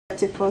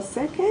34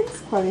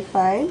 seconds,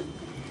 qualified.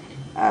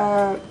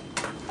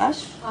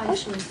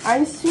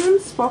 Aisum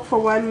spoke for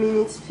 1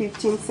 minute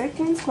 15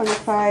 seconds,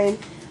 qualified,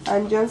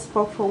 and John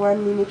spoke for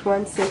 1 minute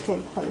 1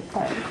 second,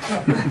 qualified.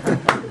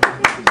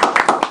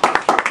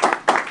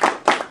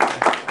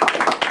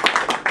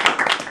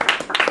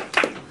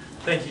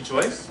 Thank you,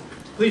 Joyce.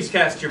 Please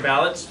cast your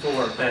ballots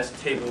for Best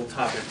Table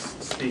Topics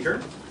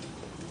Speaker.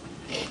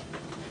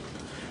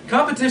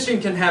 Competition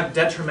can have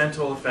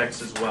detrimental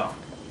effects as well.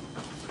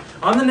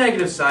 On the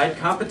negative side,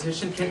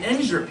 competition can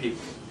injure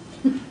people,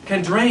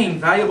 can drain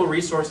valuable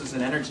resources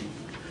and energy.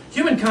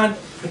 Human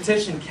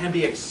competition can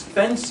be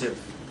expensive,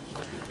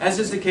 as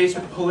is the case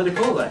with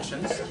political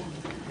elections,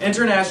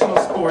 international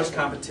sports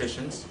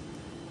competitions,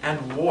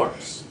 and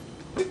wars.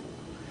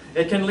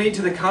 It can lead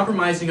to the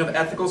compromising of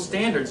ethical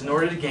standards in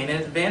order to gain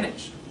an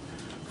advantage.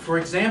 For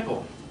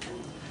example,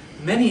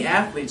 many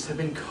athletes have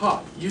been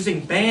caught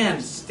using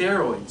banned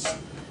steroids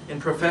in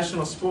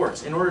professional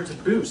sports in order to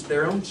boost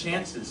their own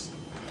chances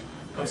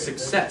of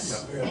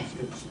success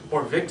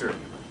or victory.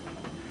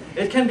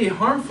 It can be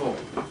harmful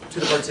to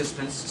the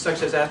participants,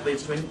 such as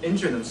athletes who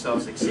injure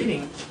themselves,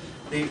 exceeding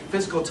the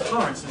physical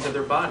tolerances of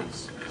their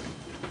bodies.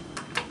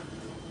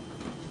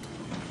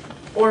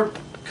 Or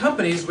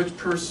companies which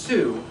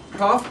pursue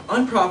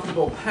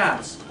unprofitable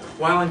paths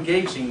while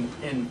engaging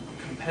in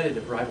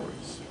competitive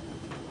rivalries.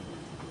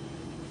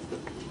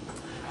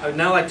 I would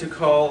now like to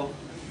call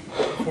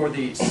for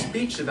the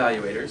speech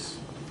evaluators.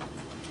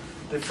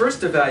 The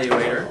first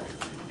evaluator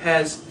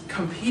has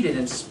competed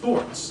in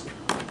sports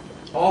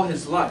all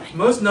his life.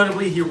 Most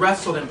notably, he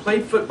wrestled and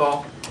played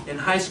football in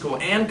high school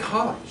and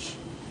college.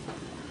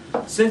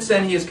 Since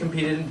then, he has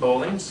competed in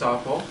bowling,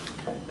 softball,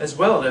 as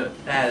well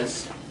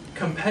as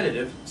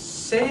competitive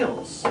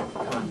sales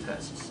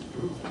contests.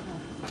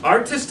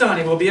 Art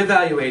Testani will be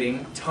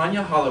evaluating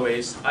Tonya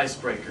Holloway's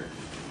Icebreaker.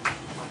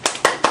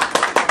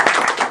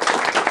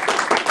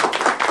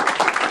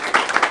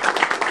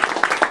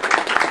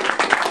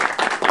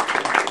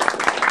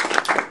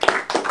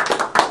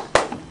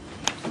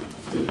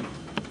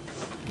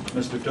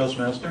 Mr.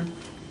 Toastmaster,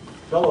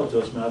 fellow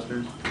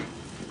Toastmasters,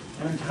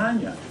 and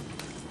Tonya.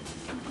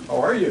 How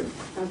are you?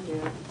 I'm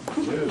here.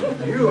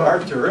 You are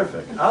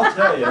terrific. I'll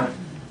tell you,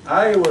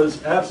 I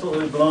was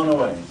absolutely blown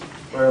away.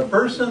 For a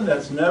person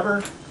that's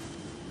never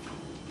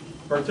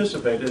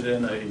participated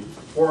in a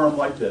forum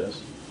like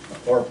this,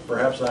 or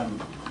perhaps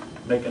I'm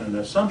making an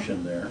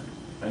assumption there.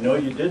 I know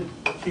you did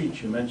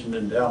teach, you mentioned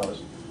in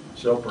Dallas,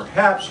 so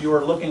perhaps you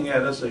are looking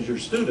at us as your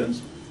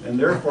students, and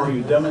therefore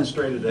you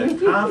demonstrated a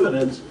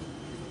confidence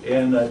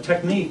and a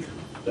technique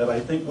that I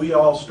think we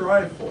all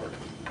strive for.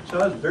 So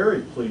I was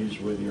very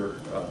pleased with your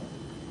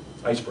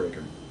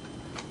icebreaker.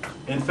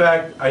 In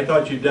fact, I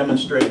thought you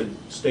demonstrated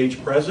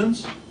stage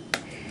presence.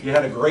 You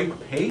had a great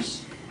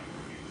pace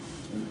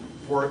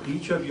for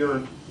each of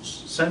your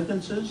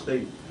sentences.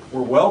 They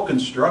were well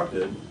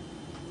constructed.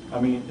 I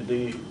mean,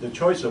 the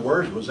choice of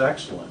words was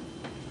excellent.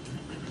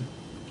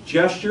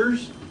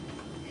 Gestures,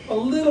 a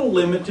little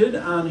limited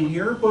on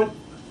here, but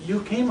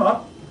you came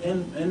up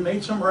and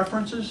made some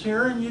references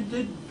here, and you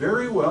did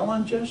very well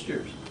on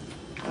gestures.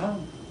 I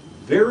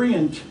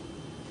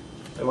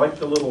like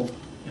the little,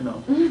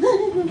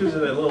 gives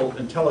it a little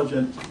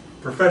intelligent,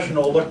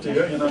 professional look to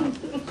you,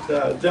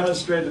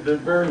 demonstrated it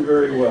very,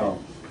 very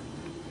well.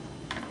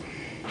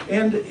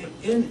 And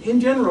in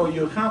general,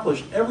 you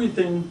accomplished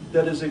everything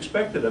that is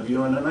expected of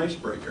you in an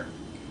icebreaker.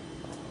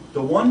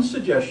 The one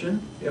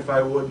suggestion, if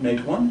I would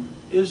make one,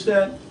 is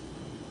that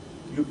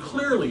you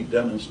clearly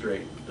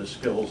demonstrate the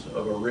skills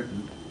of a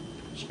written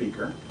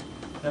speaker.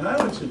 And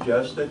I would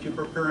suggest that you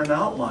prepare an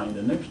outline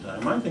the next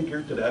time. I think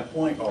you're to that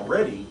point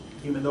already,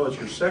 even though it's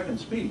your second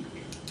speak,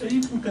 that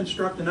you can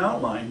construct an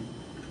outline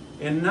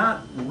and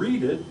not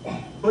read it,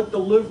 but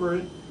deliver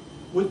it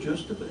with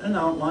just an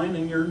outline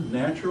in your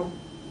natural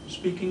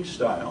speaking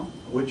style,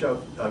 which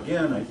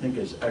again I think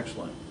is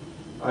excellent.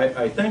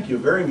 I thank you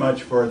very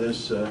much for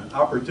this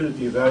opportunity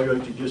to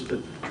evaluate you. Just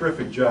a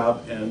terrific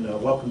job, and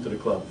welcome to the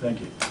club.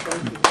 Thank you.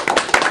 Thank you.